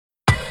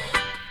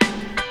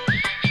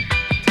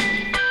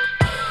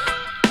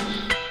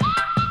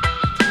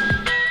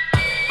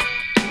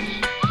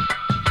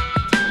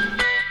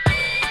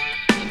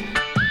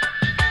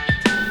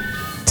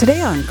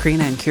Today on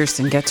Karina and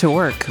Kirsten Get to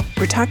Work,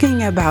 we're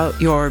talking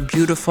about your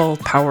beautiful,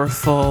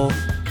 powerful,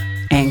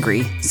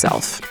 angry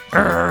self.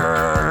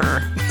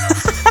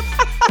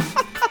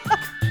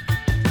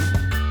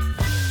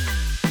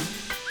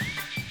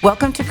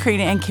 Welcome to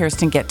Karina and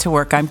Kirsten Get to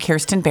Work. I'm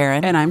Kirsten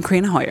Barron. And I'm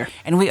Karina Hoyer.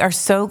 And we are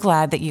so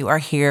glad that you are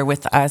here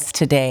with us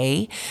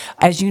today.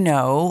 As you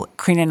know,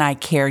 Karina and I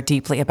care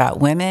deeply about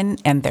women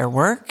and their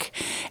work.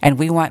 And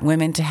we want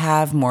women to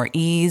have more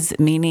ease,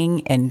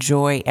 meaning, and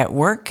joy at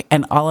work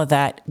and all of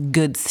that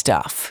good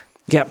stuff.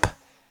 Yep.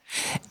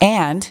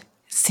 And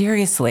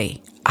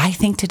seriously, I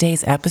think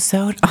today's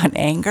episode on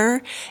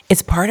anger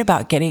is part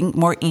about getting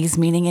more ease,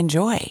 meaning, and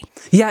joy.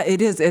 Yeah,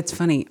 it is. It's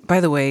funny. By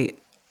the way,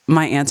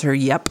 my answer,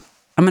 yep.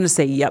 I'm going to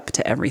say yep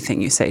to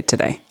everything you say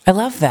today. I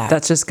love that.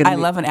 That's just going to I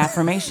love an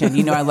affirmation.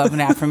 You know, I love an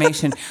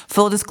affirmation.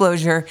 Full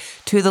disclosure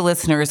to the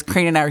listeners,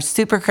 Karina and I are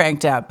super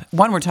cranked up.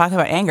 One, we're talking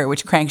about anger,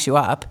 which cranks you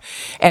up.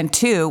 And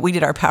two, we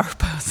did our power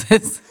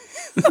poses.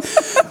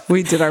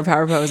 We did our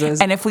power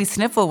poses. And if we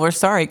sniffle, we're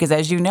sorry, because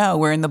as you know,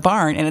 we're in the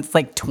barn and it's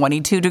like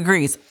 22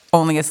 degrees.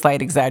 Only a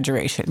slight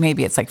exaggeration.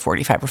 Maybe it's like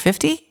 45 or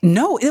 50.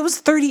 No, it was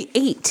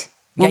 38.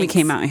 When we Yikes.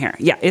 came out here.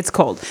 Yeah, it's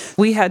cold.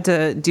 We had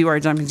to do our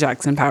jumping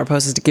jacks and power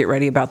poses to get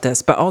ready about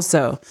this, but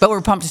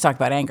we're pumped to talk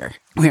about anger.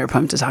 We were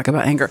pumped to talk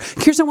about anger.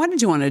 Kirsten, why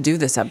did you want to do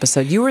this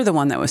episode? You were the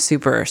one that was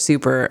super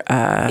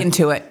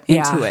Into it.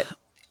 into it.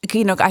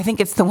 You know, I think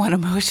it's the one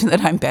emotion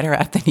that I'm better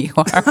at than you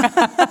are.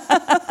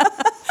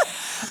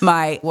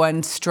 My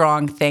one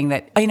strong thing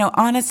that,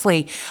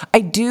 honestly,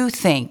 I do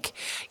think,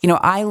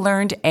 I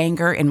learned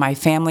anger in my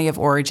family of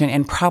origin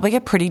in probably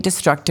a pretty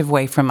destructive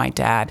way from my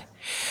dad.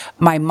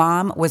 My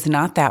mom was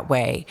not that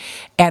way.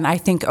 And I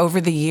think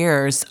over the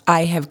years,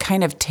 I have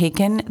kind of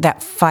taken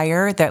that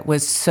fire that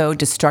was so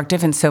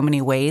destructive in so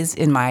many ways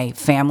in my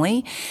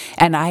family,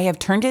 and I have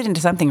turned it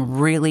into something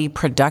really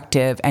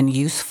productive and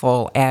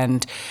useful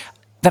and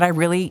that I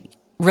really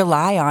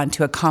rely on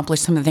to accomplish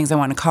some of the things I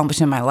want to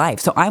accomplish in my life.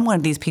 So I'm one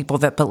of these people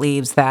that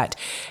believes that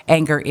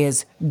anger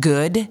is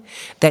good,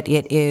 that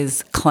it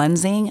is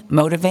cleansing,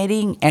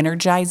 motivating,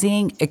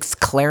 energizing, it's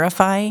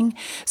clarifying.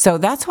 So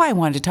that's why I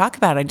wanted to talk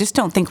about it. I just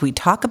don't think we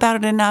talk about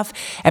it enough.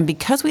 And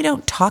because we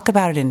don't talk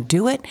about it and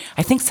do it,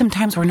 I think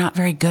sometimes we're not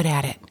very good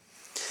at it.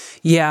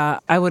 Yeah,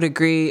 I would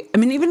agree. I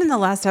mean, even in the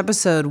last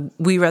episode,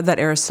 we read that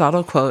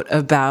Aristotle quote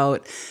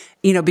about,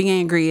 being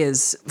angry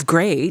is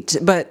great,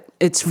 but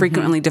it's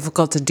frequently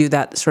difficult to do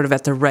that sort of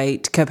at the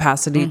right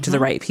capacity to the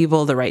right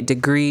people, the right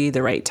degree,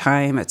 the right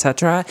time,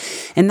 etc.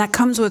 And that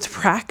comes with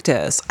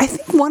practice. I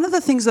think one of the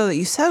things, though, that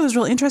you said was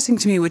really interesting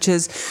to me, which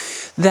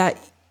is that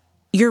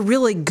you're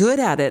really good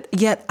at it.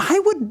 Yet I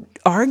would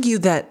argue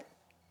that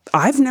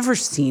I've never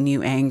seen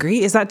you angry.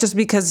 Is that just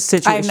because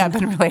situation? I've not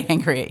been really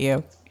angry at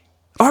you.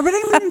 Or, but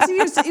I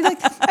mean,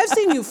 I've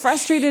seen you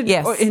frustrated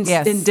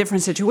in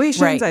different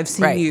situations. Right, I've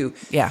seen you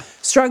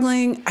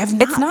struggling.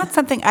 It's not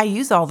something I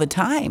use all the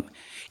time.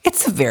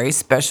 It's a very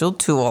special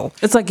tool.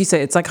 It's like you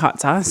say, it's like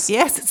hot sauce.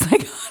 Yes, it's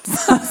like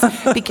hot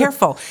sauce. Be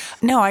careful.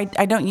 No, I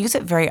don't use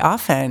it very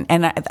often.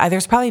 And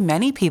there's probably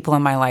many people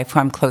in my life who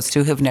I'm close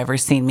to who've never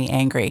seen me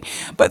angry.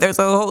 But there's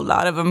a whole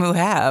lot of them who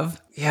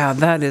have. Yeah,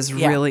 that is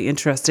really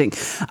interesting.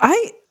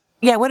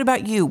 Yeah, what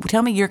about you?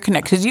 Tell me your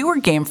connect, because you were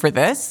game for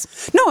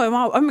this.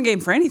 No, I'm a game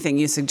for anything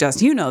you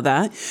suggest. You know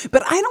that.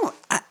 But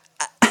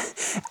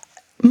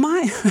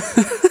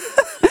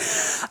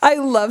I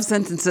love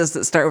sentences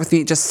that start with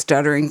me just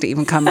stuttering to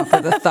even come up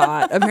with a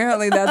thought.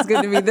 Apparently that's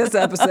going to be this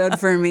episode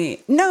for me.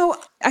 No,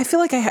 I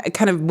feel like I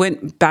kind of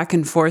went back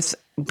and forth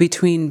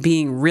between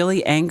being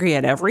really angry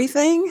at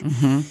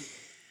everything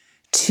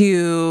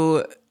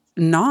to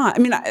not.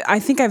 I mean, I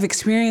think I've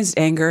experienced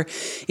anger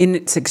in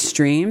its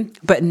extreme,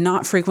 but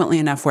not frequently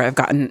enough where I've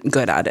gotten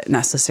good at it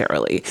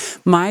necessarily.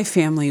 My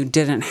family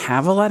didn't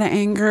have a lot of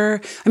anger.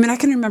 I mean, I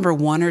can remember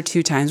one or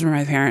two times where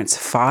my parents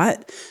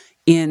fought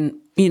in,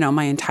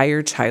 my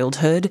entire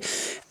childhood.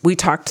 We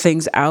talked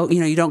things out.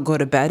 You don't go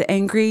to bed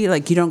angry,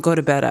 like you don't go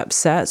to bed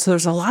upset. So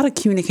there's a lot of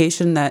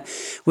communication that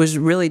was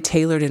really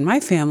tailored in my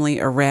family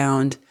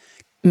around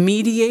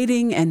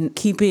mediating and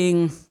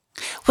keeping.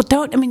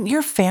 Well,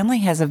 your family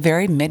has a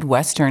very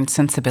Midwestern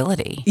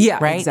sensibility. Yeah,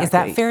 right? Exactly. Is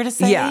that fair to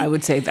say? Yeah, I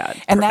would say that.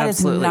 And that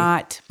Absolutely. is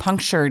not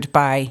punctured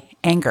by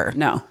anger.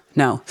 No.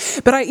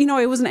 But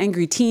I was an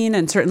angry teen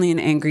and certainly an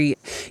angry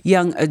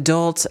young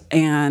adult.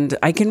 And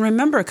I can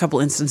remember a couple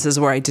instances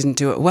where I didn't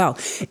do it well.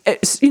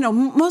 It's,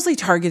 mostly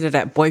targeted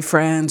at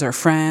boyfriends or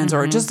friends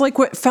or just like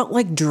what felt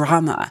like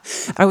drama.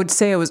 I would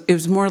say it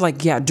was more like,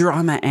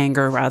 drama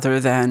anger rather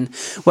than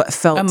what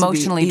felt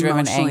emotionally to be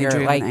driven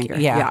anger.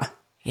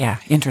 Yeah,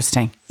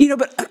 interesting.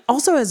 But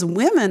also as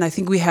women, I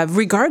think we have,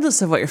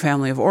 regardless of what your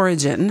family of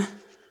origin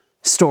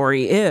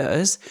story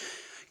is,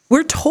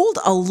 we're told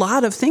a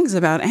lot of things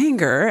about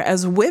anger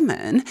as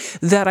women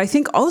that I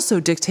think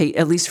also dictate,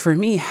 at least for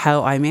me,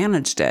 how I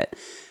managed it.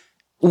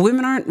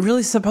 women aren't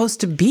really supposed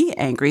to be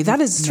angry.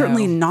 That is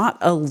certainly not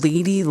a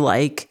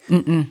ladylike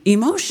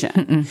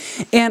emotion.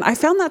 And I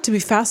found that to be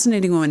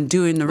fascinating when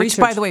doing the Which,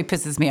 research. by the way,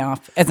 pisses me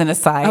off as an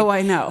aside. Oh,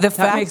 I know.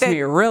 That makes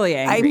me really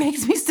angry. It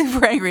makes me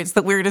super angry. It's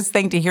the weirdest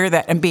thing to hear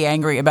that and be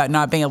angry about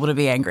not being able to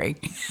be angry.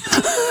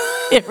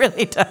 It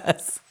really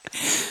does.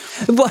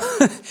 Well,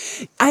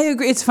 I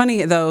agree. It's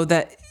funny, though,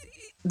 that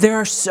there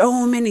are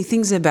so many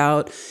things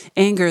about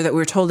anger that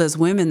we're told as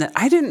women that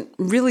I didn't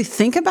really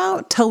think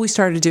about till we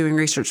started doing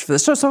research for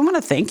this show. So I want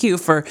to thank you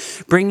for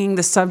bringing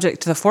the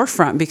subject to the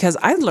forefront, because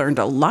I learned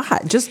a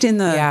lot just in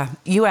the... Yeah,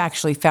 you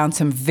actually found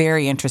some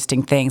very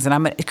interesting things.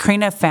 And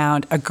Karina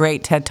found a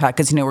great TED Talk,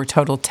 because, we're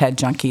total TED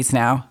junkies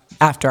now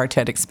after our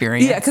TED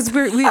experience. Yeah, because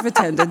we've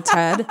attended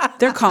TED.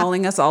 They're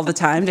calling us all the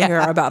time to hear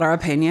about our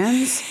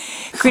opinions.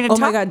 Karina,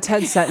 my God,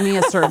 TED sent me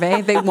a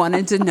survey. They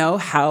wanted to know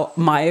how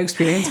my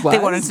experience was. They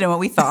wanted to know what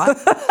we thought.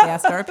 They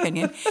asked our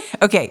opinion.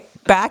 Okay,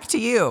 back to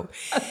you.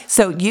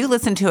 So you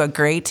listened to a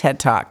great TED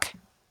Talk.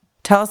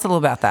 Tell us a little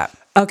about that.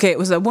 Okay, it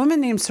was a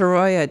woman named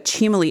Soraya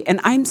Chimali, and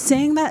I'm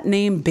saying that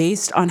name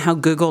based on how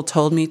Google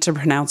told me to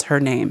pronounce her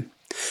name.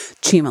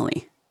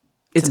 Chimali.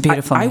 It's a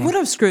beautiful name. I would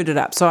have screwed it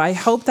up, so I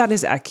hope that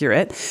is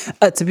accurate.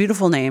 It's a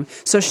beautiful name.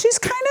 So she's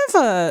kind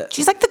of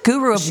she's like the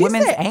guru of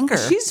women's anger.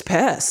 She's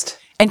pissed.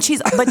 And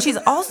she's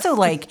also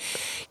like,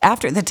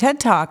 after the TED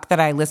Talk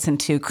that I listened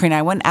to, Karina,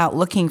 I went out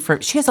looking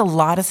for, she has a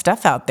lot of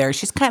stuff out there.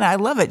 She's I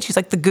love it. She's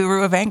like the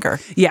guru of anger.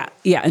 Yeah.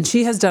 And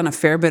she has done a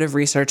fair bit of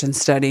research in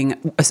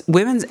studying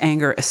women's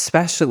anger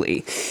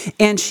especially.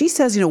 And she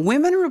says,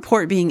 women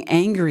report being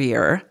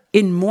angrier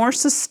in more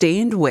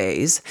sustained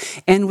ways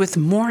and with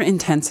more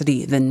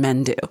intensity than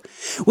men do,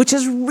 which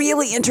is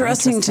really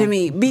interesting to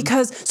me,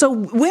 because so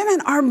women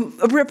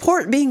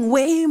report being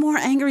way more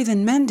angry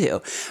than men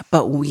do,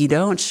 but we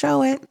don't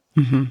show it.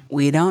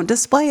 We don't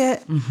display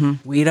it.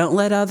 We don't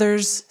let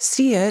others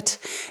see it.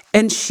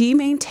 And she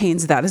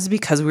maintains that is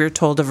because we were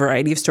told a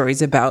variety of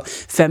stories about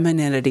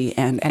femininity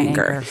and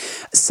anger.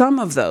 Some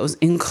of those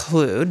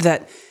include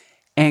that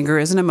anger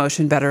is an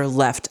emotion better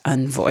left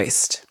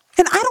unvoiced.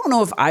 And I don't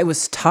know if I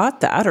was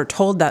taught that or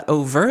told that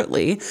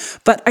overtly,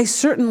 but I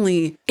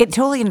certainly... It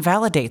totally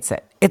invalidates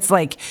it. It's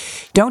like,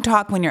 don't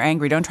talk when you're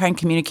angry. Don't try and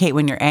communicate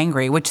when you're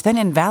angry, which then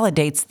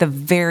invalidates the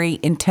very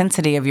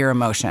intensity of your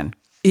emotion.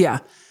 Yeah.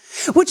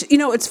 Which,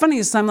 it's funny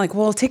is I'm like,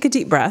 well, take a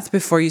deep breath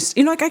before you,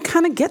 I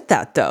kind of get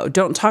that though.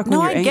 Don't talk when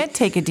you're angry. No, I get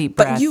take a deep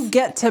breath. But you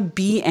get to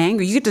be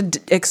angry. You get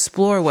to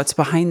explore what's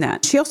behind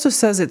that. She also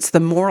says it's the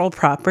moral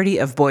property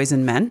of boys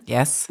and men.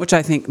 Yes. Which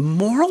I think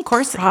moral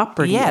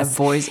property of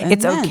boys and men.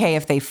 It's okay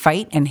if they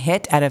fight and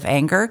hit out of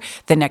anger.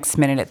 The next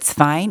minute it's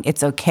fine.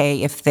 It's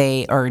okay if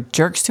they are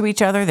jerks to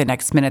each other. The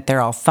next minute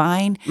they're all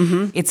fine.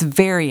 It's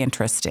very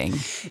interesting.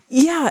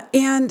 Yeah.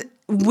 And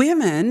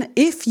women,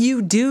 if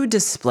you do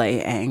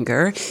display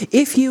anger,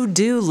 if you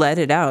do let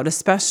it out,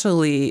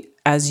 especially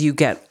as you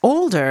get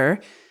older,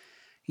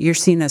 you're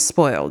seen as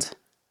spoiled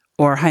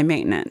or high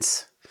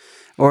maintenance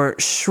or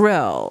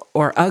shrill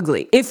or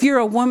ugly. If you're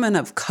a woman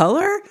of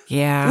color, we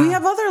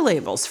have other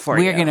labels for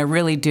you. We're going to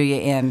really do you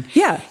in.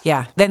 Yeah.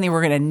 Yeah. Then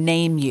we're going to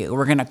name you.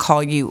 We're going to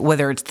call you,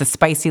 whether it's the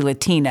spicy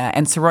Latina,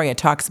 and Soraya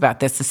talks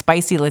about this, the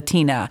spicy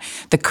Latina,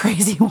 the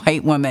crazy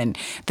white woman,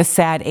 the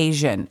sad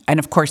Asian, and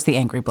of course the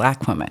angry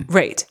black woman.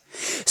 Right.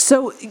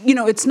 So,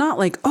 it's not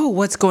like, oh,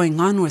 what's going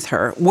on with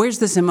her? Where's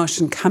this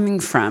emotion coming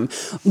from?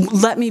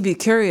 Let me be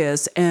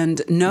curious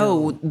and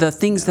know the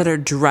things that are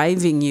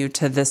driving you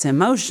to this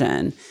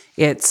emotion.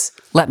 It's...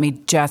 Let me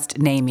just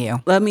name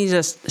you. Let me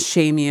just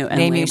shame you and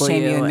name label you,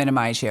 shame you. and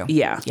minimize you.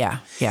 Yeah.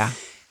 Yeah.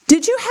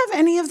 Did you have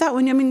any of that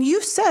when,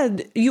 you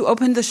said you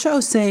opened the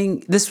show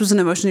saying this was an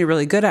emotion you're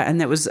really good at and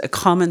that was a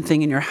common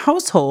thing in your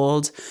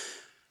household.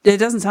 It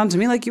doesn't sound to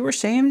me like you were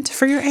shamed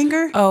for your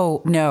anger.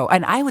 Oh, no.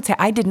 And I would say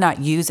I did not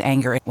use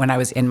anger when I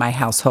was in my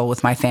household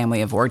with my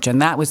family of origin.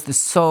 That was the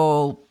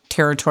sole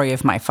territory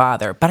of my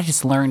father, but I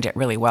just learned it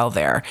really well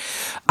there.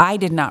 I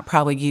did not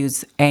probably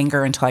use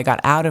anger until I got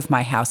out of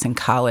my house in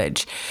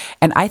college.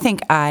 And I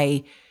think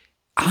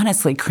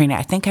honestly, Karina,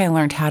 I think I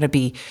learned how to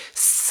be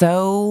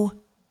so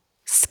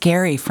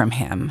scary from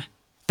him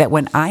that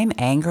when I'm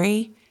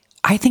angry,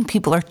 I think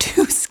people are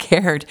too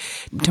scared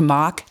to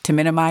mock, to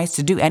minimize,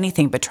 to do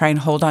anything but try and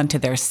hold on to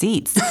their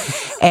seats.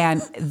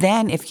 And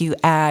then if you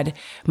add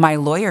my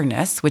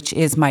lawyerness, which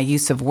is my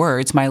use of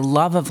words, my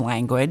love of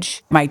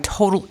language, my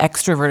total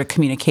extroverted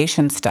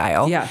communication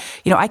style,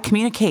 I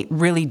communicate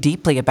really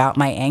deeply about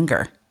my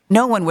anger.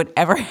 No one would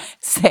ever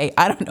say,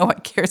 I don't know why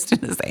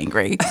Kirsten is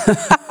angry.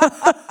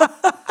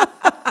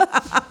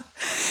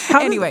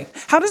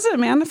 How does it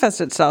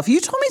manifest itself? You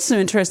told me some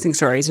interesting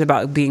stories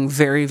about being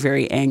very,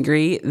 very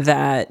angry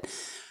that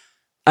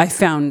I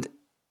found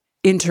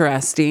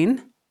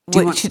interesting.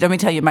 Let me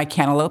tell you my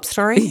cantaloupe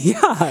story?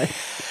 Yeah.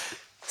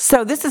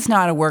 So this is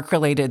not a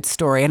work-related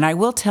story, and I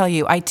will tell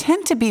you, I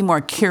tend to be more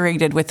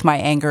curated with my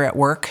anger at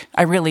work.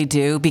 I really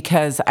do,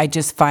 because I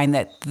just find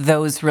that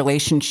those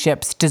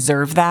relationships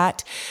deserve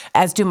that,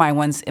 as do my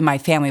ones in my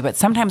family. But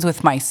sometimes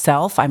with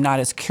myself, I'm not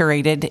as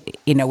curated,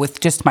 with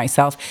just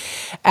myself.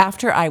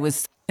 After I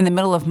was in the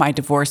middle of my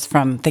divorce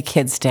from the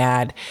kid's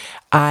dad,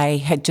 I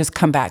had just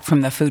come back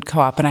from the food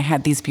co-op and I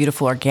had these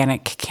beautiful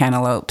organic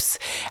cantaloupes.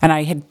 And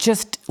I had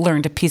just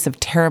learned a piece of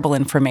terrible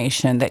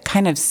information that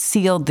kind of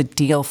sealed the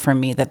deal for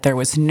me that there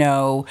was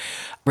no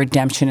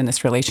redemption in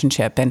this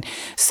relationship. And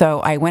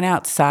so I went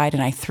outside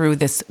and I threw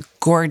this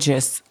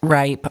gorgeous,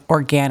 ripe,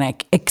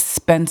 organic,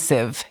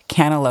 expensive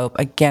cantaloupe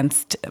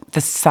against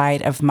the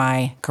side of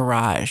my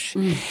garage.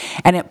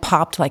 And it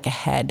popped like a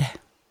head.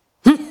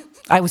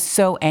 I was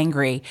so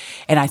angry,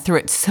 and I threw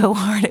it so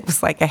hard it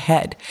was like a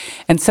head.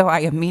 And so I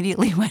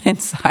immediately went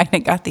inside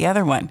and got the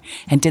other one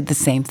and did the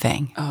same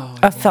thing.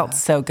 It felt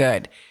so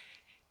good.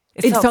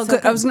 It felt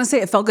good. I was going to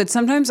say it felt good.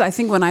 Sometimes I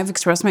think when I've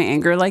expressed my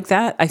anger like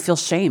that, I feel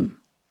shame.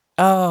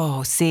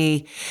 Oh,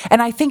 see.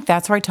 And I think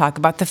that's where I talk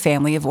about the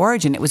family of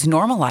origin. It was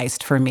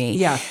normalized for me.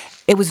 Yeah.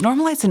 It was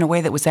normalized in a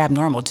way that was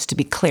abnormal, just to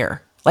be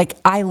clear. Like,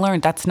 I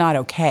learned that's not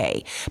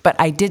okay, but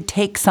I did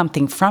take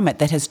something from it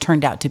that has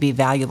turned out to be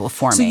valuable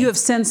for me. So you have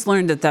since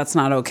learned that that's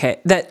not okay,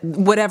 that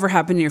whatever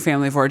happened in your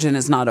family of origin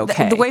is not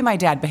okay. The way my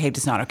dad behaved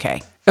is not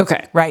okay.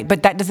 Okay. Right?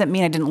 But that doesn't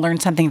mean I didn't learn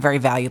something very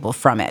valuable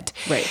from it.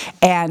 Right.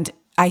 And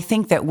I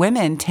think that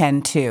women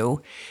tend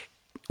to,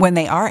 when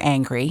they are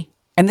angry,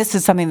 and this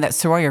is something that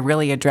Soraya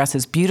really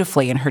addresses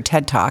beautifully in her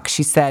TED Talk.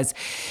 She says,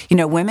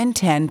 women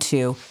tend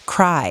to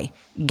cry,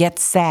 get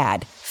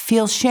sad,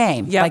 feel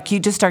shame, like you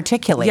just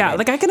articulated. Yeah,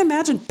 like I can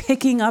imagine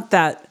picking up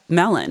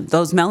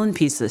those melon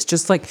pieces,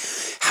 just like,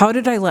 how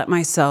did I let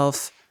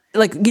myself,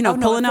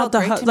 pulling out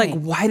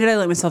why did I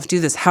let myself do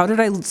this? How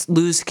did I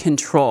lose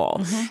control?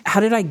 Mm-hmm.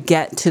 How did I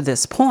get to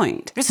this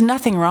point? There's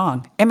nothing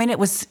wrong. I mean, it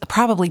was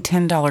probably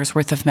 $10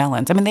 worth of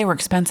melons. I mean, they were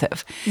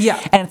expensive. Yeah.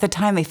 And at the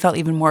time, they felt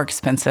even more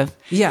expensive.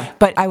 Yeah.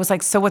 But I was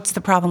like, so what's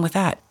the problem with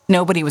that?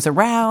 Nobody was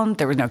around.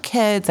 There were no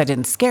kids. I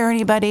didn't scare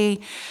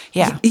anybody.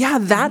 Yeah. Yeah,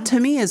 that to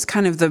me is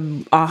kind of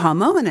the aha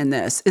moment in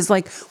this, is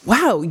like,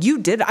 wow, you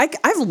did.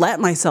 I've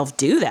let myself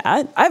do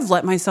that. I've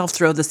let myself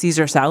throw the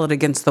Caesar salad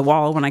against the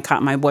wall when I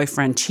caught my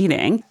boyfriend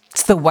cheating.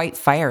 It's the white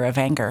fire of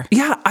anger.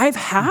 Yeah, I've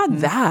had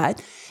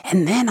that.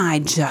 And then I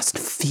just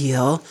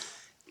feel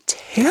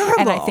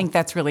terrible. And I think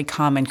that's really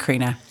common,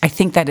 Karina. I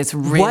think that is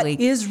really...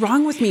 What is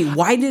wrong with me?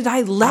 Why did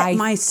I let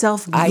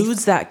myself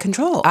lose that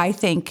control? I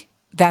think...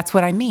 That's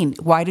what I mean.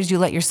 Why did you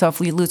let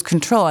yourself lose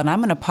control? And I'm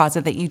going to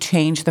posit that you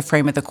change the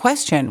frame of the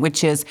question,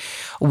 which is,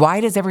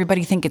 why does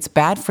everybody think it's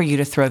bad for you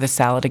to throw the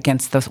salad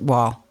against the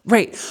wall?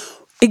 Right.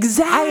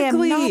 Exactly. I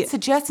am not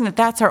suggesting that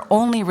that's our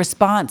only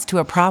response to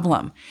a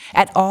problem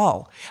at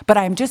all. But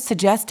I'm just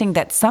suggesting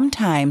that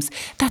sometimes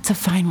that's a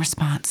fine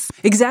response.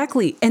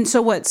 Exactly. And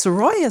so what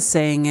Soraya is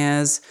saying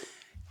is,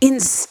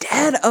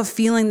 instead of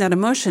feeling that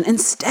emotion,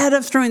 instead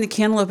of throwing the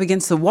cantaloupe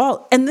against the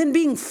wall and then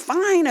being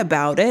fine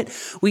about it,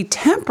 we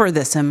temper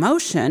this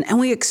emotion and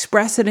we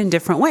express it in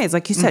different ways.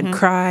 Like you said,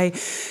 cry,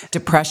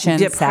 depression,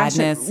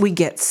 sadness. We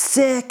get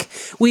sick.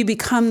 We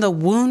become the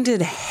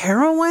wounded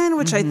heroine,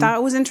 which I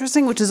thought was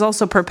interesting, which is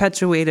also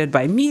perpetuated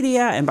by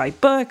media and by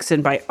books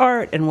and by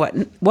art and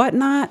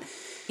whatnot.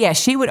 Yeah,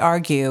 she would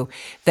argue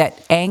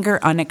that anger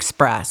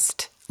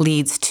unexpressed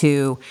leads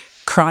to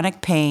chronic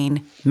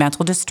pain,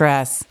 mental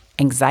distress,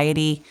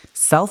 anxiety,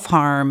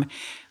 self-harm,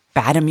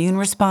 bad immune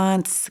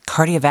response,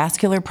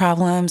 cardiovascular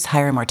problems,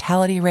 higher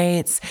mortality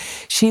rates.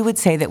 She would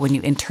say that when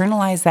you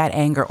internalize that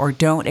anger or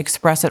don't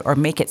express it or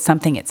make it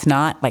something it's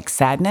not, like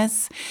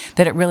sadness,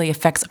 that it really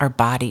affects our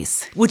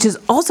bodies. Which is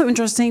also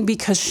interesting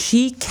because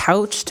she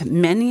couched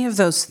many of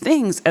those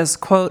things as,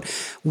 quote,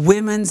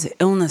 women's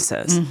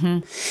illnesses.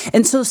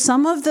 And so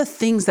some of the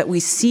things that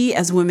we see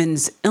as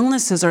women's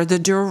illnesses are the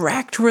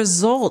direct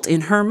result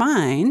in her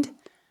mind.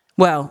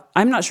 Well,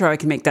 I'm not sure I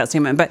can make that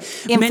statement, but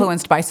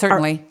influenced by,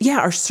 certainly.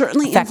 Are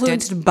certainly affected.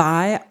 Influenced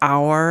by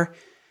our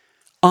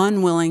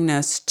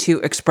unwillingness to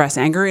express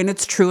anger in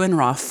its true and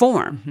raw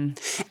form.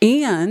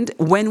 And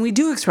when we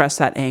do express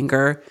that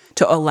anger,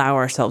 to allow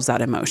ourselves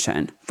that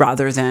emotion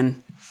rather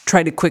than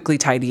try to quickly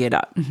tidy it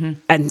up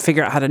and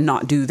figure out how to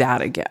not do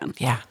that again.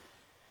 Yeah.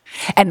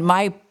 And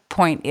my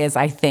point is,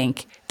 I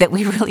think that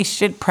we really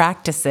should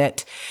practice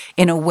it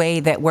in a way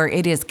that where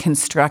it is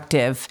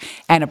constructive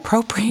and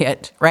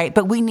appropriate, right?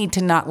 But we need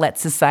to not let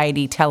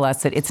society tell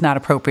us that it's not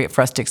appropriate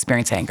for us to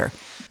experience anger.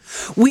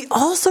 We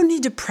also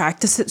need to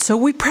practice it, so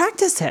we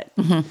practice it.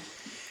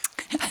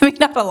 I mean,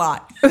 not a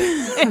lot.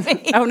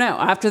 Oh, no.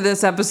 After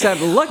this episode,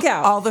 look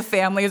out. All the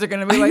families are going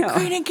to be like,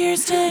 Karina and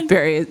Kirsten.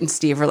 Barry and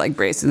Steve are like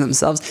bracing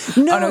themselves.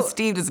 No. Oh, no,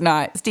 Steve is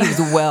not. Steve is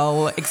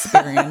well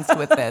experienced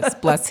with this.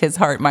 Bless his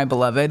heart, my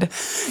beloved.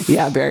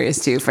 Yeah, Barry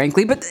is too,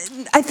 frankly. But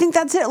I think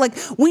that's it. Like,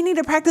 we need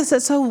to practice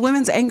it so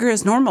women's anger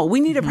is normal. We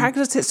need to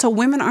practice it so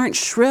women aren't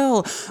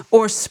shrill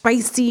or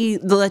spicy.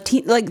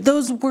 Like,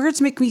 those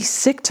words make me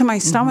sick to my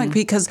stomach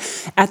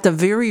because at the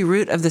very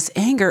root of this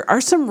anger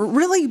are some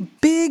really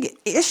big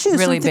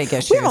issues. Really big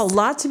issues. We have a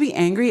lot to be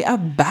angry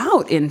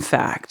about, in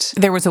fact.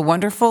 There was a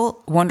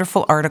wonderful,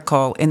 wonderful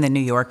article in the New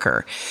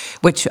Yorker,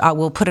 which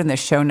we'll put in the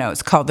show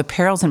notes, called The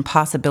Perils and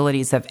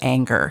Possibilities of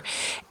Anger.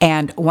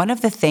 And one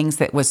of the things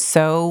that was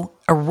so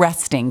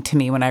arresting to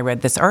me when I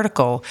read this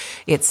article.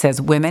 It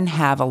says women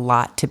have a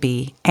lot to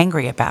be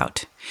angry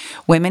about.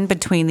 Women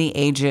between the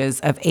ages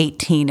of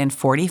 18 and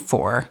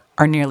 44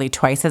 are nearly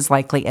twice as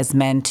likely as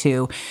men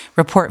to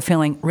report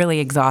feeling really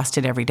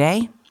exhausted every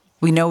day.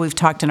 We know we've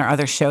talked in our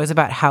other shows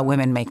about how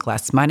women make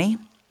less money.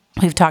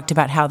 We've talked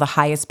about how the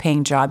highest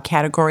paying job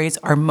categories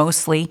are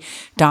mostly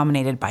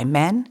dominated by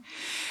men.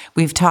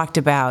 We've talked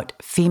about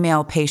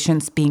female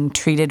patients being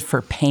treated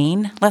for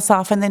pain less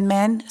often than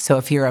men. So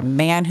if you're a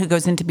man who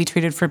goes in to be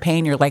treated for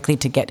pain, you're likely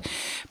to get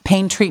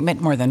pain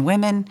treatment more than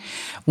women.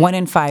 1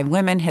 in 5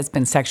 women has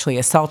been sexually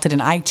assaulted,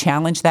 and I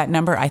challenge that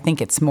number. I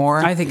think it's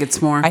more. I think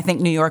it's more. I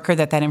think New Yorker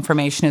that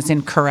information is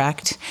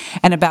incorrect.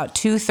 And about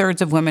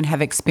 2/3 of women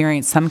have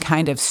experienced some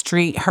kind of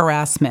street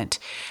harassment,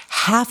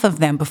 half of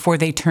them before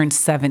they turned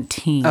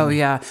 17. Oh,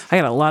 yeah. I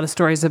got a lot of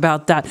stories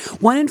about that.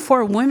 1 in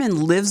 4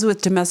 women lives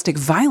with domestic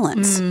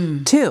violence,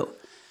 too.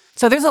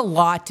 So there's a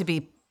lot to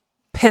be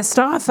Pissed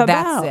off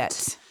about.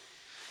 That's it.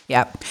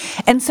 Yep.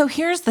 And so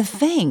here's the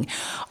thing.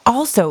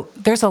 Also,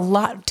 there's a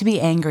lot to be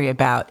angry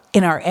about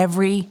in our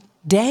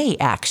everyday,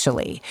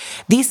 actually.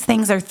 These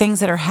things are things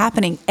that are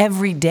happening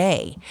every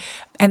day.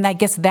 And I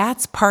guess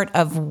that's part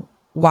of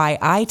why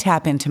I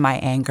tap into my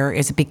anger,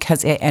 is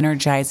because it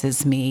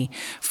energizes me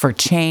for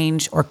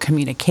change or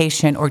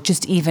communication or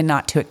just even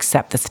not to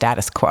accept the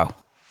status quo.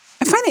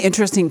 I find it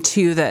interesting,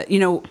 too, that,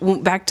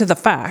 back to the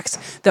facts,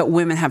 that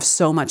women have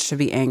so much to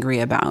be angry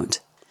about.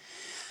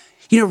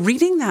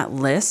 Reading that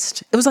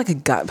list, it was like a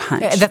gut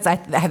punch.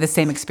 I had the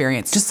same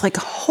experience. Just like,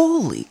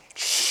 holy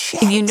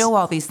shit. And you know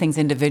all these things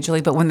individually,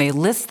 but when they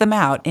list them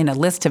out in a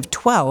list of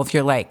 12,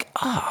 you're like,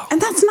 oh.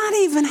 And that's not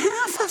even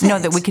half of it. No,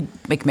 that we could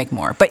make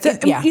more. But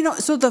yeah.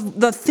 So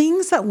the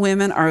things that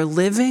women are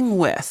living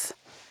with.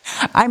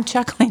 I'm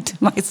chuckling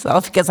to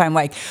myself because I'm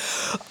like,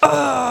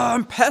 oh,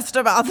 I'm pissed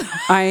about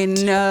that. I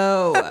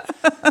know.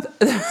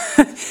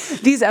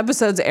 These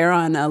episodes air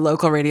on a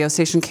local radio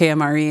station,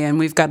 KMRE, and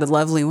we've got a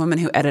lovely woman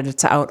who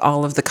edits out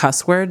all of the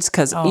cuss words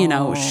because,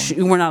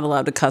 we're not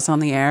allowed to cuss on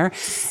the air.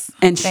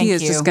 And she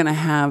is just going to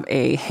have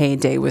a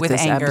heyday with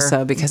this anger.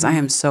 Episode because I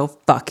am so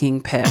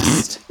fucking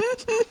pissed.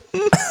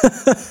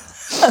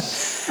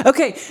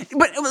 Okay,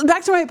 but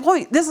back to my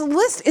point. This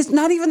list is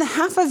not even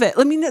half of it.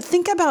 I mean,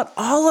 think about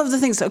all of the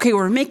things. Okay,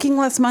 we're making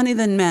less money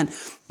than men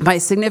by a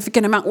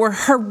significant amount. We're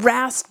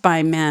harassed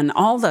by men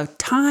all the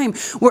time.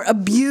 We're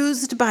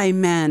abused by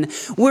men.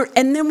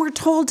 And then we're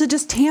told to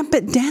just tamp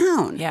it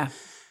down. Yeah.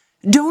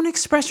 Don't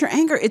express your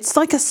anger. It's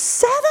like a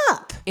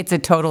setup. It's a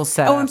total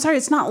setup. Oh, I'm sorry.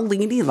 It's not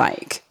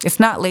ladylike. It's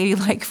not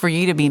ladylike for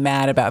you to be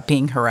mad about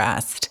being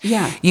harassed.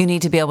 Yeah. You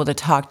need to be able to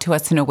talk to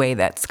us in a way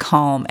that's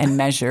calm and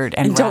measured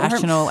and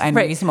rational and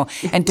reasonable.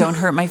 And don't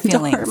hurt my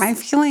feelings. Don't hurt my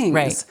feelings.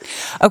 Right.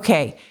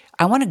 Okay.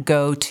 I want to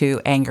go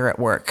to anger at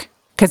work.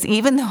 Because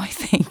even though I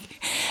think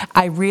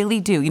I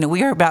really do,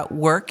 we are about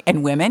work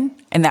and women,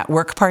 and that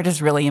work part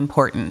is really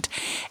important.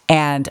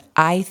 And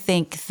I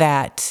think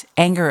that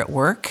anger at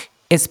work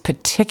is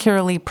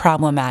particularly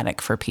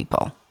problematic for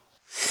people.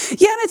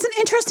 Yeah, and it's an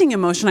interesting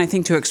emotion, I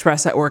think, to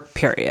express at work,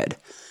 period.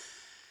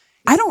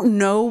 I don't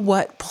know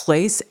what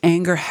place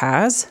anger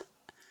has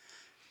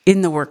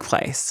in the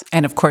workplace.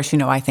 And of course,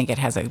 I think it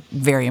has a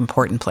very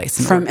important place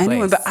in the workplace. From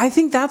anyone, but I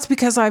think that's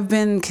because I've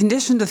been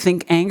conditioned to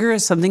think anger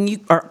is something you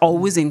are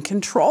always in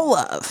control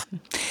of.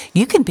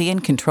 You can be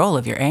in control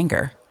of your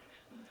anger,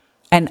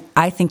 and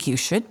I think you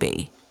should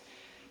be.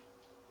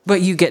 But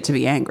you get to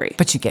be angry.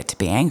 But you get to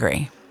be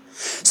angry.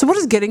 So what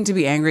does getting to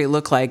be angry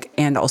look like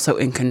and also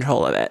in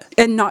control of it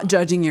and not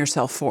judging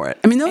yourself for it?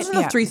 I mean, those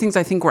are the 3 things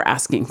I think we're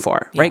asking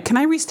for, right? Can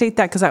I restate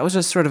that? Because that was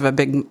just sort of a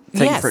big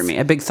thing for me,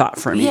 a big thought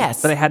for me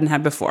that I hadn't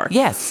had before.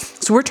 Yes.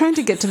 So we're trying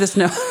to get to this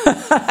note.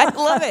 I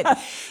love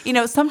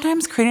it.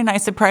 Sometimes Karina and I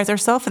surprise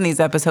ourselves in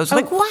these episodes. We're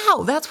like,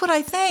 wow, that's what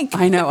I think.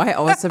 I know. I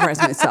always surprise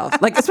myself.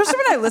 Like, especially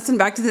when I listen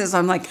back to this,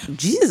 I'm like,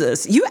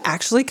 Jesus, you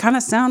actually kind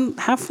of sound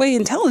halfway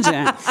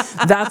intelligent.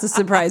 That's a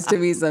surprise to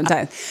me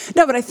sometimes.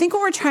 No, but I think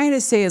what we're trying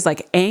to say is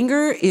like,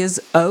 anger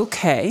is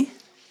okay.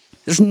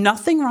 There's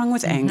nothing wrong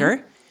with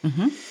anger.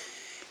 Mm-hmm.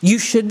 You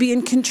should be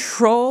in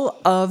control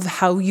of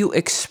how you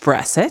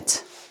express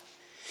it.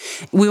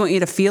 We want you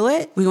to feel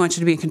it. We want you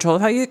to be in control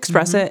of how you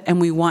express it.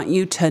 And we want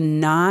you to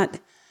not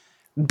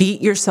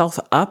beat yourself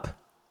up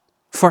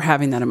for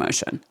having that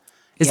emotion.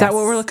 Is that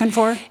what we're looking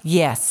for?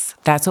 Yes,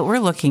 that's what we're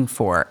looking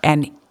for.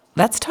 And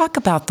let's talk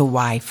about the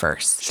why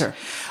first. Sure.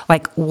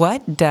 Like,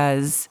 what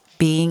does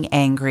being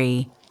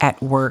angry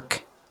at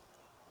work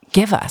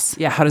give us?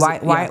 Yeah, how does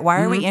why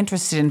are we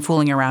interested in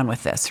fooling around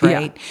with this,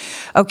 right?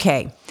 Yeah.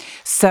 Okay,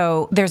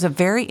 so there's a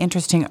very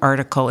interesting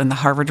article in the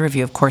Harvard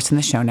Review, of course, in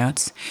the show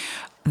notes,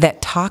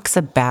 that talks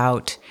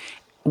about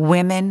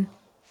women,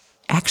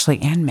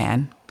 actually, and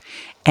men,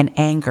 and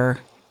anger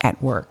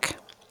at work.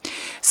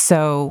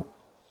 So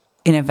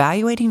in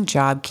evaluating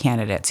job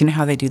candidates, you know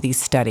how they do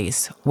these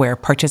studies where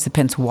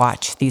participants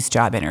watch these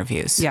job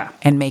interviews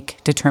and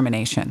make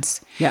determinations?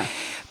 Yeah.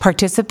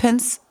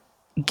 Participants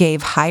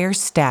gave higher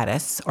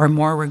status or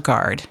more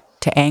regard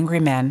to angry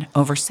men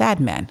over sad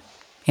men.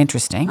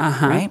 Interesting,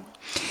 right?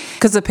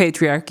 Because the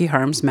patriarchy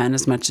harms men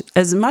as much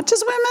as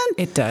women?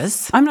 It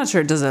does. I'm not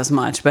sure it does as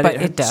much, but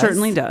it does.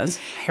 certainly does.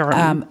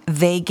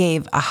 They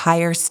gave a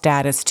higher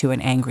status to an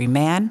angry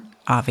man,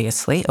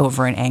 obviously,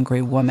 over an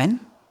angry woman,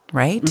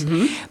 right?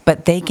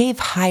 But they gave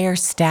higher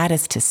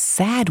status to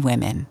sad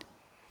women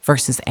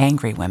versus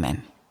angry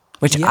women,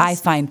 which I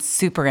find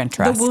super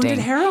interesting. The wounded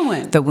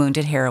heroine. The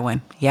wounded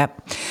heroine,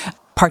 yep.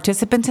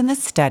 Participants in the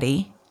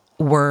study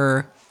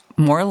were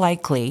more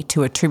likely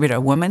to attribute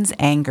a woman's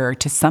anger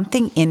to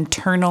something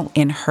internal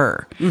in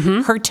her,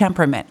 her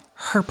temperament,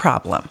 her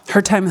problem.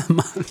 Her time of the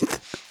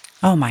month.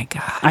 Oh my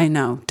God. I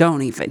know.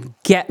 Don't even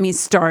get me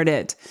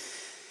started.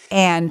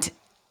 And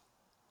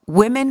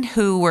women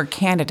who were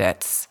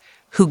candidates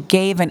who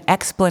gave an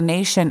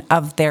explanation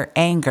of their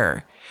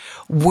anger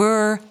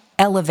were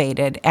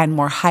elevated and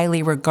more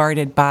highly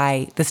regarded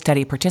by the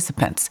study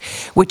participants,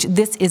 which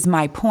this is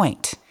my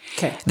point.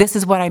 Okay. This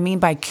is what I mean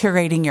by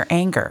curating your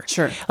anger.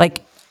 Sure.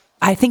 Like,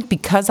 I think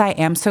because I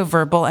am so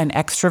verbal and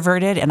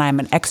extroverted and I'm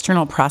an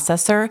external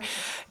processor,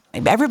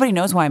 everybody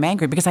knows why I'm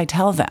angry because I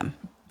tell them,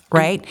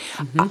 right?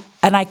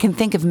 And I can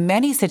think of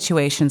many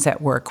situations at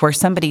work where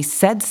somebody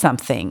said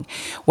something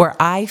where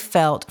I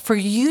felt,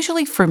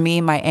 usually for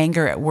me, my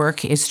anger at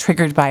work is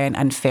triggered by an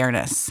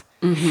unfairness.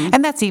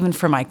 And that's even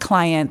for my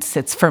clients,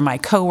 it's for my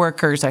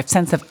coworkers, a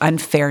sense of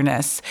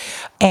unfairness.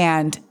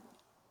 And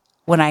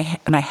when I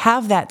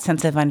have that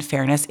sense of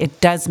unfairness, it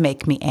does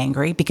make me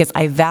angry because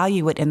I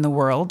value it in the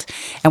world.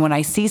 And when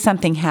I see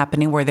something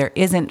happening where there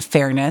isn't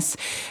fairness,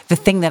 the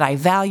thing that I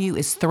value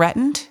is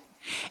threatened.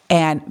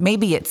 And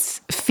maybe it's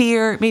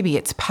fear, maybe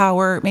it's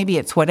power, maybe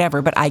it's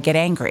whatever, but I get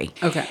angry.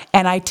 Okay.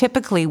 And I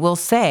typically will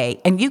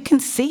say, and you can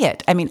see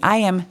it, I mean, I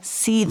am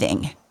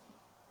seething.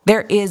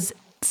 There is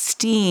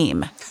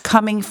steam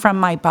coming from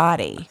my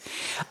body.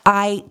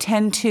 I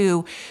tend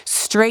to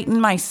straighten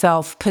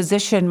myself,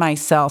 position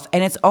myself,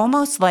 and it's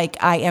almost like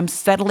I am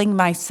settling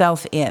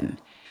myself in.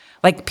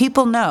 Like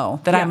people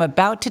know that I'm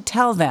about to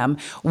tell them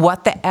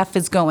what the F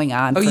is going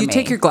on for me. Oh, you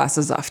take your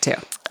glasses off too.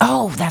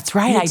 Oh, that's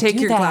right. I take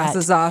do your that.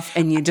 glasses off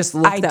and you just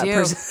look that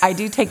person. I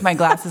do take my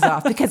glasses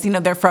off because,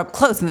 they're from up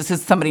close and this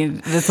is somebody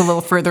that's a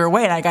little further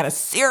away and I got to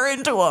sear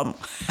into them.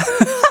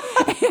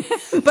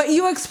 But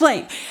you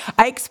explain.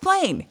 I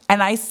explain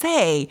and I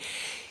say,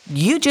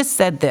 you just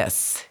said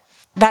this.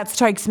 That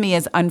strikes me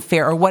as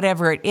unfair or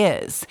whatever it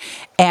is.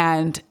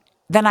 And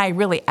then I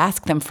really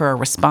ask them for a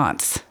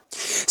response.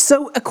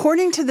 So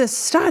according to this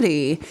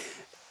study,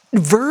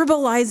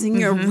 verbalizing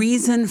your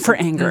reason for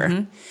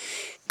anger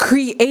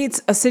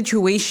creates a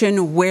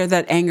situation where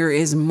that anger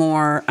is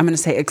more, I'm going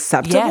to say,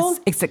 acceptable. Yes,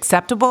 it's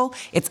acceptable,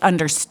 it's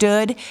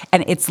understood,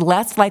 and it's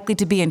less likely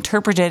to be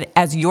interpreted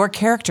as your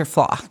character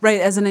flaw.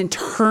 Right, as an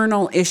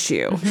internal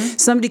issue.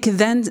 Somebody can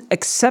then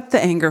accept the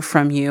anger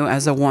from you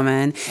as a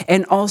woman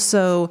and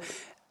also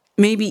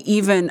maybe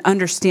even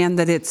understand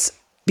that it's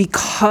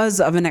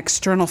because of an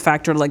external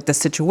factor like the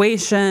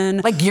situation.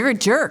 Like you're a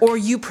jerk. Or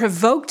you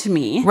provoked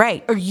me.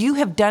 Right. Or you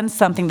have done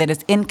something that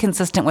is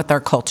inconsistent with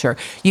our culture.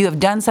 You have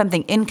done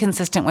something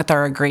inconsistent with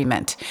our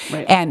agreement.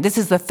 Right. And this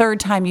is the third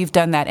time you've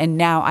done that, and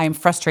now I'm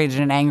frustrated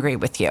and angry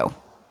with you.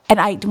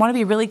 And I want to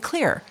be really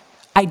clear.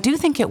 I do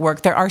think at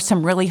work there are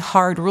some really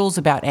hard rules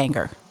about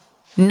anger.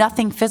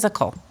 Nothing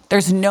physical.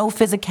 There's no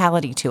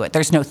physicality to it.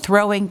 There's no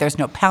throwing, there's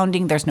no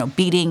pounding, there's no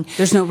beating.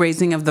 There's no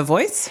raising of the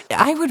voice?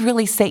 I would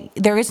really say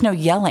there is no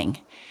yelling.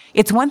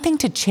 It's one thing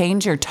to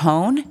change your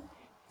tone.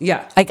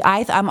 Yeah. Like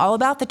I'm all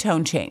about the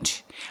tone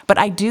change, but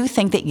I do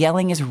think that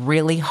yelling is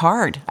really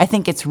hard. I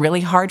think it's really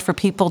hard for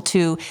people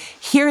to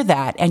hear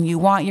that, and you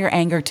want your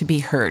anger to be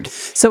heard.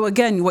 So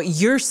again, what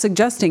you're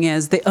suggesting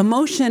is the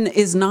emotion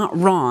is not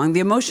wrong. The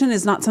emotion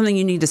is not something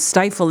you need to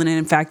stifle, and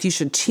in fact, you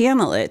should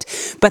channel it.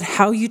 But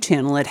how you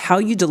channel it, how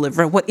you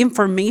deliver it, what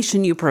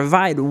information you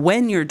provide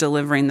when you're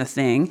delivering the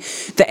thing,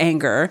 the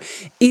anger,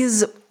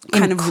 is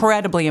kind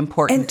incredibly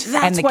important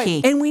and the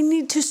key. And we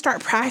need to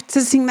start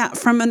practicing that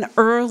from an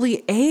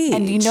early age.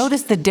 And you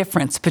notice the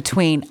difference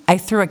between I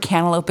threw a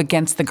cantaloupe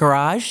against the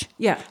garage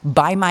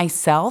by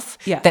myself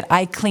that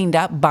I cleaned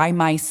up by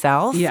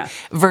myself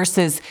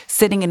versus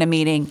sitting in a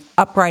meeting,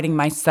 uprighting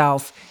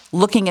myself,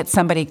 looking at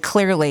somebody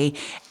clearly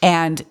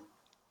and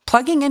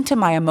plugging into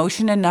my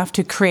emotion enough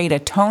to create a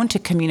tone to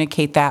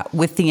communicate that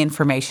with the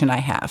information I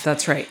have.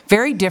 That's right.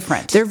 Very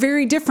different. They're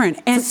very different.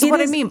 And this is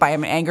what I mean by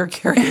I'm an anger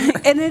carrier.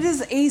 And it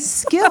is a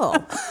skill.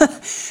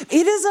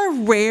 It is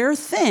a rare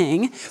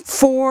thing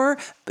for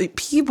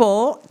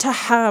people to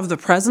have the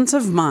presence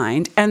of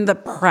mind and the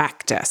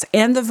practice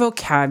and the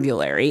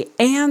vocabulary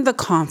and the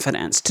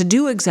confidence to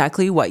do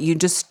exactly what you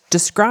just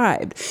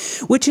described,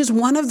 which is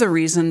one of the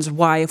reasons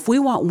why if we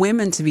want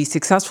women to be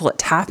successful at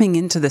tapping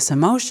into this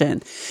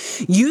emotion,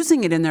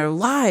 using it in their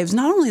lives,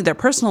 not only their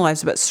personal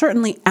lives, but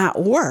certainly at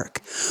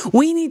work,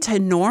 we need to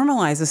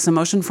normalize this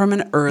emotion from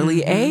an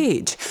early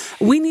age.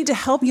 We need to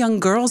help young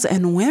girls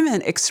and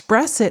women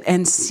express it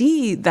and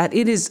see that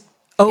it is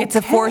okay. It's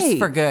a force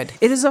for good.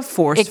 It is a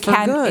force for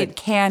good. It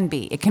can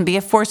be. It can be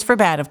a force for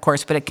bad, of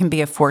course, but it can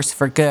be a force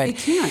for good. It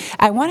can.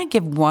 I want to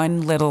give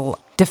one little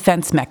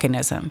defense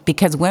mechanism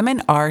because women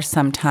are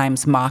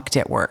sometimes mocked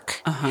at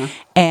work.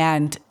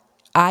 And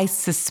I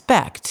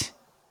suspect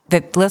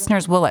that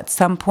listeners will at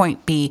some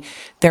point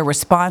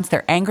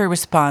their angry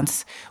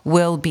response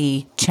will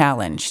be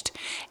challenged.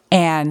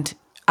 And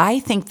I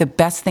think the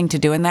best thing to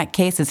do in that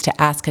case is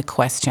to ask a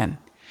question.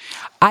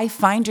 I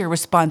find your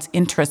response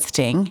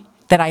interesting,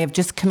 that I have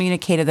just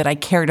communicated that I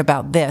cared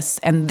about this,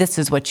 and this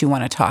is what you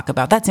want to talk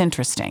about. That's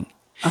interesting.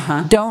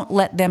 Don't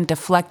let them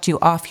deflect you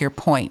off your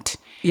point.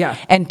 Yeah.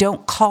 And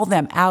don't call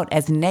them out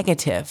as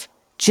negative.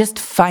 Just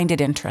find it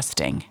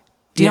interesting.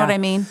 Do you know what I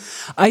mean?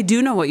 I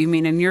do know what you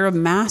mean, and you're a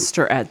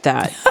master at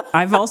that.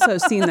 I've also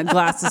seen the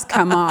glasses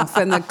come off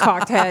and the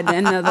cocked head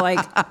and the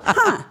like,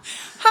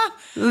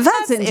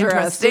 that's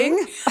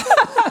interesting.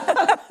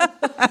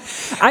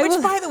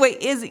 Which, by the way,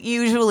 is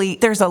usually,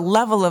 there's a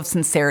level of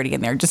sincerity in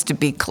there, just to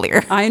be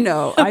clear. I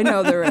know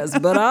there is,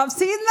 but I've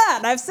seen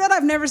that. I've said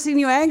I've never seen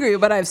you angry,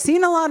 but I've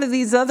seen a lot of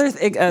these other,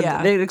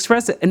 they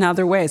express it in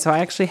other ways, so I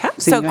actually have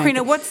seen you angry.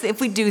 So, Karina, if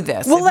we do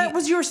this? Well, that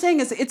was you were saying,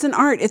 it's an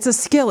art, it's a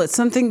skill, it's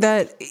something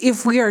that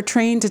if we are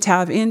trained to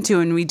tap into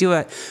and we do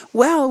it,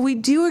 well, we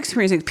do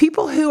experience it.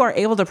 People who are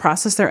able to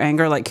process their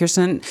anger, like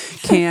Kirsten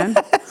can,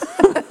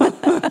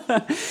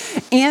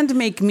 and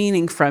make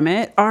meaning from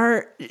it,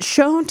 are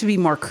shown to be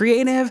more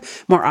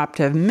creative, more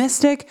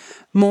optimistic,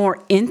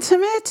 more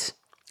intimate,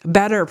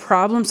 better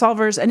problem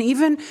solvers, and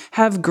even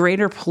have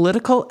greater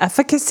political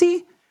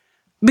efficacy,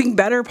 being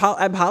better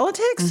at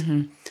politics.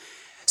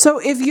 So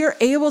if you're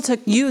able to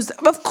use,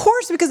 of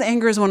course, because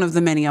anger is one of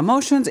the many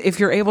emotions, if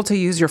you're able to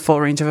use your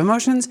full range of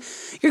emotions,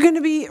 you're going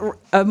to be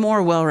a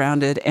more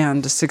well-rounded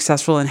and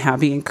successful and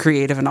happy and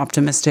creative and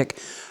optimistic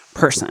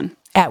person.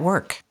 At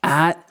work.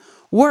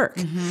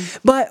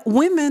 But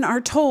women are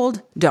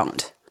told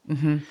don't.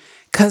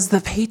 Because the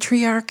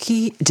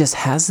patriarchy just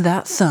has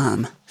that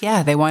thumb.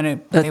 Yeah, they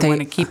want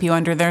to keep you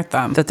under their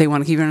thumb.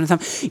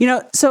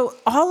 So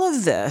all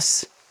of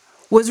this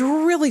was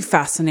really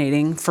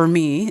fascinating for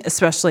me,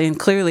 especially, and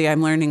clearly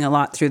I'm learning a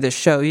lot through this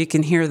show. You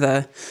can hear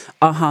the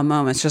aha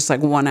moments just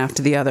like one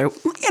after the other,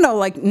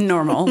 like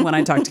normal when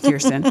I talk to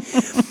Kirsten.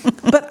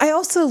 But I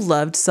also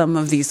loved some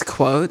of these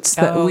quotes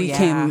that we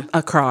came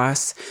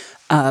across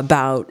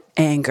about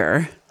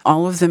anger,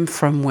 all of them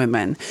from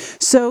women.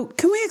 So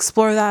can we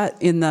explore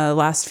that in the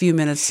last few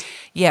minutes?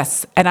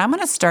 Yes. And I'm going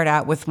to start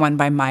out with one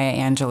by Maya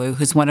Angelou,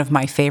 who's one of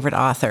my favorite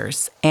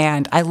authors.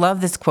 And I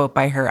love this quote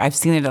by her. I've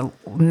seen it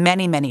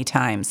many, many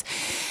times.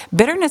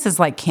 Bitterness is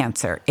like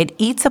cancer. It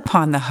eats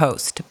upon the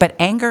host, but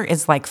anger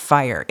is like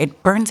fire.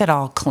 It burns it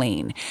all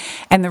clean.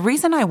 And the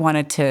reason I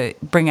wanted to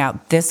bring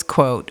out this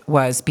quote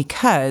was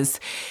because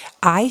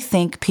I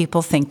think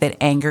people think that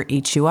anger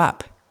eats you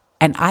up.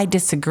 And I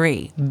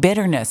disagree.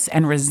 Bitterness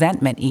and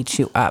resentment eat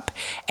you up.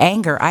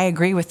 Anger, I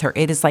agree with her.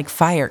 It is like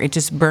fire. It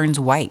just burns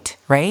white,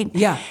 right?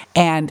 Yeah.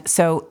 And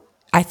so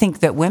I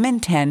think that women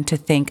tend to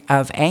think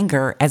of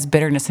anger as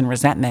bitterness and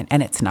resentment,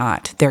 and it's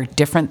not. They're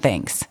different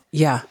things.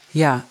 Yeah.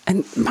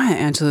 And Maya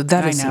Angelou,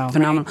 that is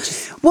phenomenal.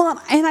 Right?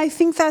 Well, and I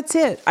think that's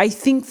it. I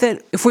think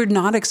that if we're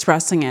not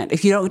expressing it,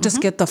 if you don't just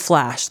get the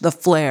flash, the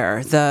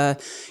flare,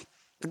 the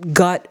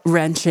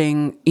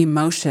gut-wrenching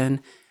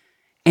emotion,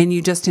 and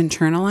you just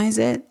internalize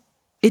it,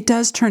 it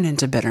does turn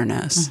into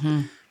bitterness.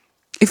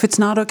 If it's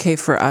not okay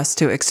for us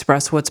to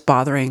express what's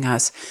bothering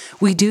us,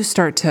 we do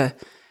start to,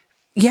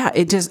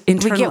 it just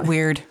internally. We get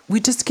weird. We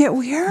just get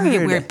weird. We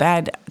get weird.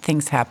 Bad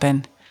things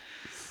happen.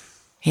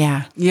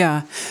 Yeah.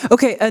 Yeah.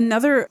 Okay,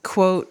 another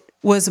quote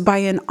was by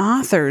an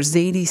author,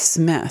 Zadie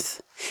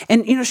Smith.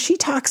 And, she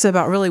talks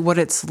about really what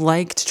it's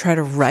like to try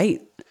to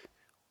write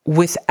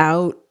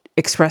without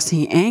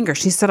expressing anger.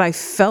 She said, I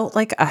felt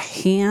like a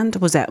hand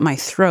was at my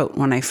throat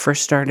when I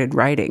first started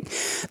writing,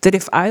 that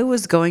if I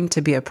was going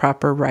to be a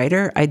proper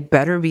writer, I'd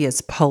better be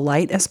as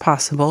polite as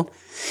possible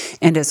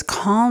and as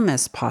calm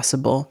as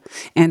possible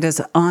and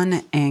as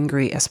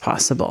unangry as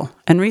possible.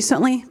 And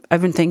recently,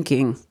 I've been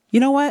thinking, you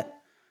know what?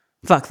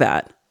 Fuck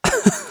that.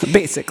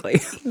 Basically.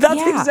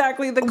 That's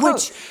exactly the quote.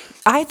 Which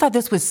I thought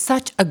this was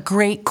such a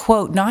great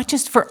quote, not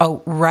just for a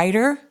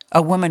writer,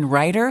 a woman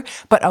writer,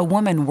 but a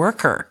woman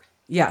worker.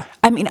 Yeah.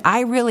 I mean,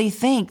 I really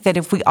think that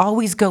if we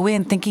always go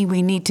in thinking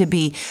we need to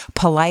be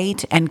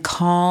polite and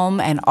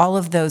calm and all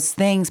of those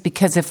things,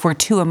 because if we're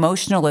too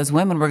emotional as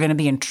women, we're going to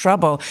be in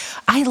trouble.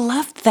 I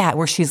loved that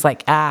where she's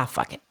like,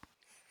 fuck it.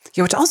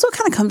 Yeah, which also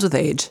kind of comes with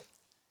age.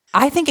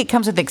 I think it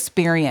comes with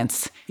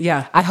experience.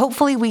 Yeah.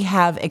 Hopefully we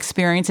have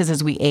experiences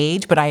as we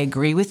age, but I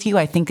agree with you.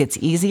 I think it's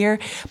easier.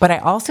 But I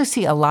also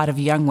see a lot of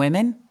young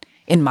women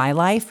in my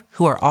life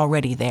who are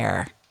already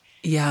there.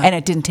 Yeah. And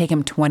it didn't take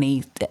them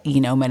 20,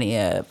 many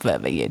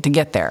to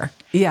get there.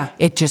 Yeah.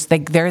 It just,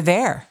 they're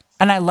there.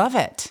 And I love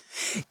it.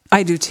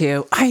 I do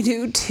too.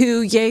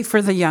 Yay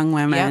for the young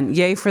women. Yep.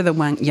 Yay for the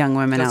young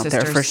women out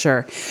there for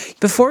sure.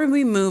 Before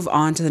we move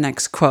on to the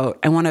next quote,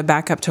 I want to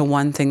back up to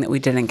one thing that we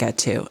didn't get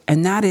to,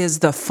 and that is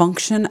the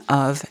function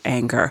of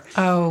anger.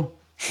 Oh.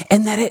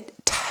 And that it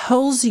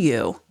tells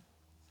you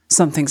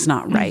something's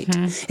not right.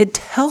 It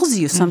tells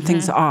you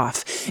something's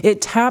off.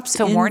 It taps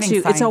into, warning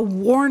sign. It's a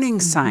warning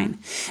sign.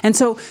 And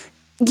so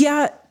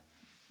yeah,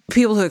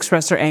 people who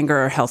express their anger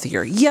are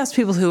healthier. Yes,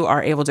 people who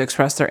are able to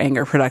express their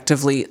anger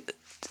productively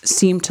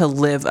seem to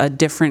live a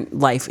different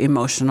life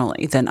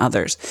emotionally than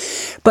others.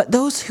 But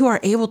those who are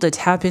able to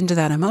tap into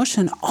that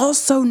emotion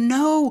also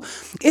know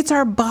it's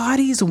our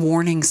body's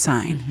warning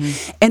sign.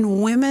 Mm-hmm.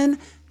 And women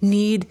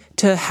need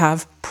to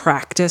have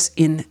practice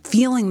in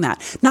feeling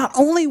that. Not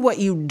only what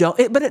you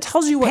don't, but it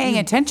tells you what paying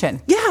attention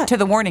to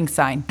the warning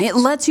sign. It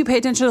lets you pay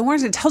attention to the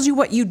warnings. It tells you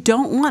what you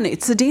don't want.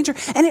 It's the danger.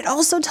 And it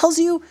also tells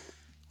you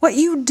what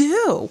you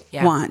do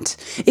want.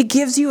 It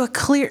gives you a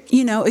clear,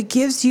 it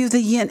gives you the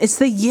yin. It's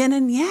the yin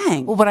and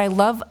yang. Well, what I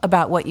love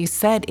about what you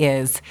said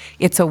is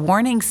it's a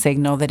warning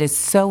signal that is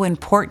so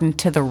important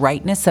to the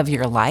rightness of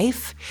your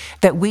life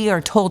that we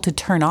are told to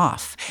turn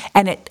off.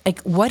 And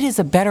what is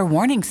a better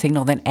warning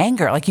signal than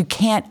anger? Like, you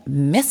can't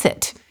miss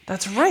it.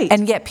 That's right.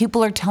 And yet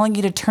people are telling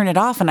you to turn it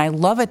off. And I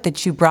love it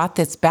that you brought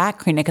this back,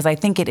 Karina, because I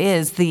think it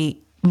is the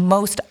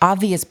most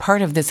obvious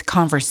part of this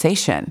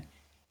conversation.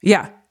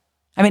 Yeah.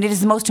 I mean, it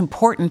is the most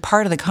important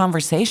part of the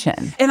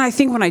conversation. And I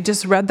think when I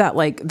just read that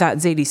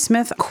Zadie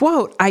Smith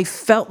quote, I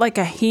felt like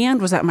a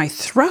hand was at my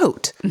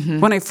throat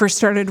when I first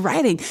started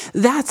writing.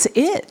 That's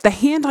it. The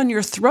hand on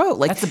your throat.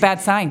 That's a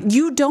bad sign.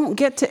 You don't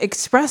get to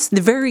express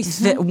the very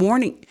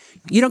warning.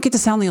 You don't get to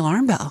sound the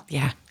alarm bell.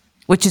 Yeah.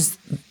 Which is,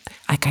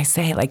 like I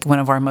say, like one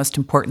of our most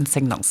important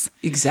signals.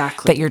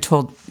 Exactly. That you're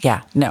told,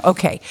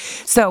 okay.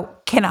 So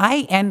can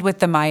I end with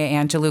the Maya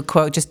Angelou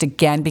quote just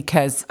again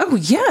because... Oh,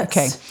 yes.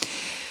 Okay.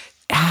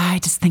 I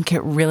just think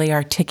it really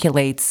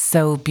articulates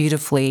so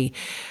beautifully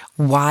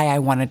why I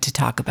wanted to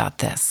talk about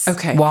this.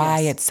 Okay. Why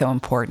it's so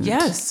important.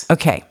 Yes.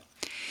 Okay.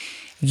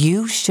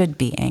 You should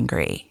be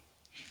angry.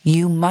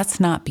 You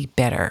must not be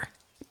bitter.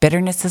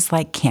 Bitterness is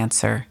like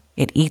cancer.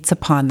 It eats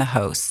upon the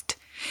host.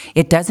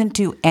 It doesn't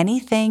do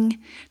anything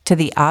to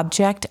the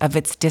object of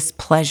its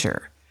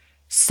displeasure.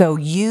 So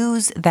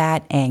use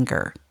that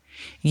anger.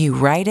 You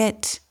write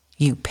it,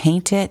 you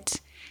paint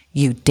it,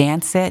 you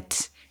dance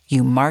it,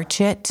 you march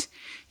it,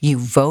 you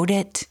vote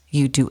it,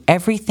 you do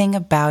everything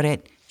about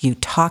it, you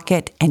talk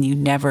it, and you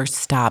never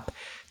stop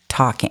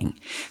talking.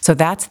 So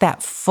that's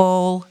that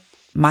full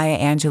Maya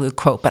Angelou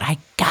quote. But I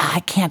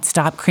can't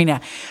stop,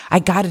 Karina. I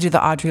got to do the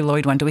Audre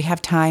Lorde one. Do we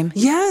have time?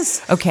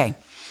 Yes. Okay.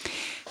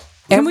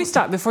 Can we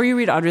stop before you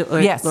read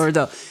Audre Lorde,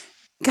 though?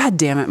 God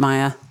damn it,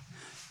 Maya.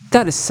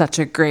 That is such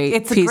a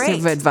great piece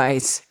of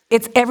advice.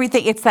 It's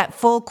everything. It's that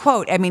full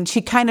quote. I mean,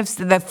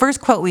 the first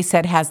quote we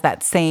said has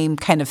that same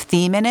kind of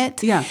theme in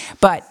it. Yeah.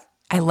 But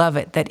I love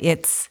it that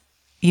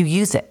you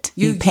use it.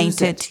 You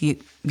paint it. You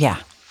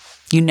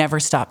never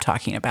stop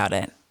talking about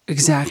it.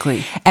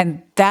 Exactly.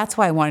 And that's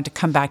why I wanted to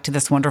come back to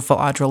this wonderful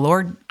Audre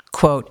Lorde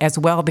quote as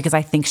well, because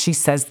I think she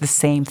says the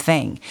same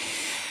thing.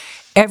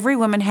 Every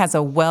woman has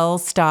a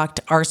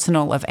well-stocked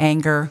arsenal of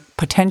anger,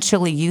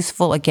 potentially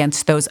useful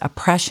against those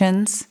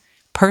oppressions,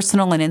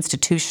 personal and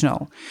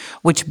institutional,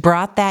 which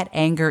brought that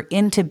anger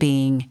into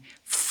being.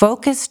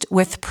 Focused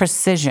with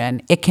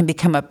precision, it can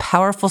become a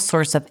powerful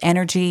source of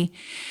energy,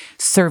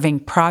 serving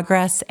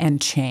progress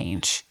and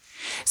change.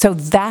 So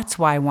that's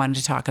why I wanted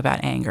to talk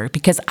about anger,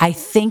 because I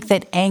think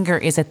that anger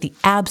is at the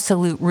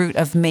absolute root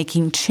of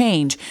making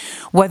change,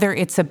 whether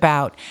it's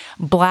about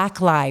Black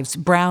lives,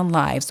 brown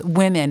lives,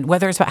 women,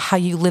 whether it's about how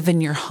you live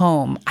in your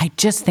home. I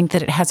just think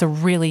that it has a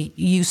really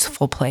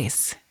useful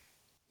place.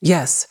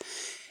 Yes.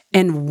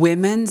 And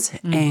women's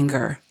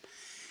anger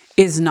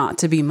is not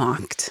to be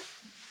mocked.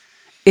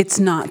 It's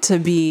not to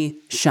be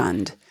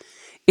shunned.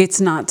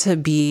 It's not to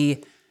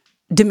be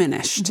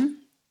diminished. Mm-hmm.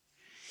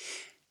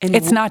 And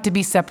it's not to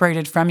be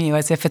separated from you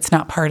as if it's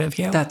not part of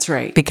you. That's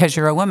right. Because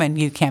you're a woman,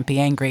 you can't be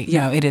angry.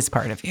 Yeah. No, it is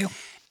part of you.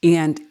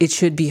 And it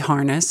should be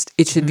harnessed.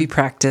 It should be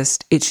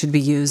practiced. It should be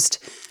used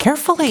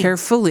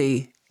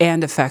carefully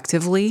and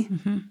effectively.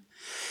 Mm-hmm.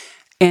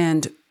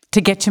 And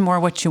to get you more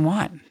what you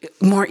want.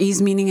 More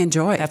ease, meaning, and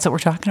joy. That's what we're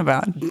talking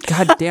about.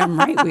 God damn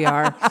right we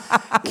are.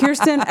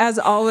 Kirsten, as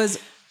always,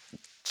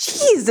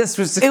 geez, this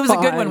was It was a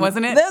good one,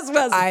 wasn't it? This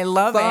was I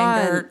love fun.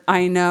 anger.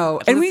 I know.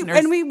 And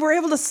we were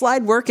able to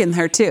slide work in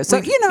there too. So,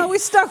 we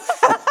stuck.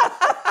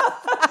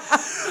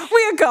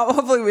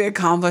 Hopefully we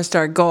accomplished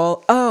our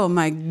goal. Oh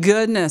my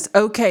goodness.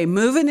 Okay,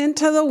 moving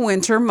into the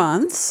winter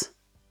months.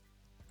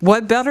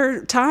 What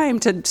better time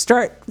to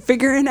start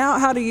figuring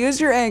out how to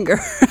use your anger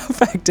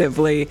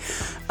effectively?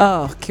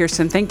 Oh,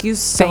 Kirsten, thank you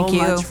so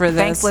much for this.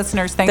 Thanks,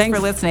 listeners. Thanks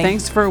for listening.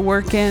 Thanks for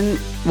working.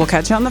 We'll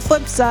catch you on the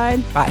flip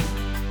side. Bye.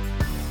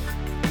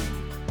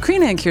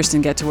 Karina and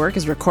Kirsten Get to Work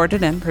is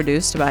recorded and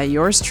produced by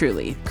yours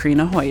truly,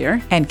 Karina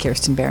Hoyer and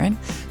Kirsten Barron.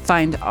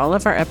 Find all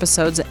of our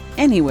episodes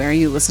anywhere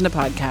you listen to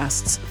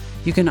podcasts.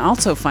 You can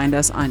also find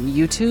us on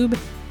YouTube,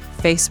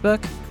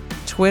 Facebook,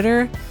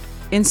 Twitter,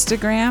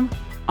 Instagram,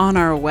 on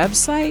our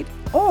website,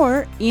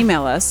 or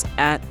email us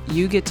at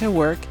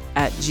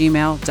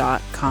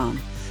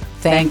yougettowork@gmail.com.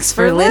 Thanks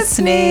for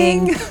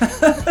listening.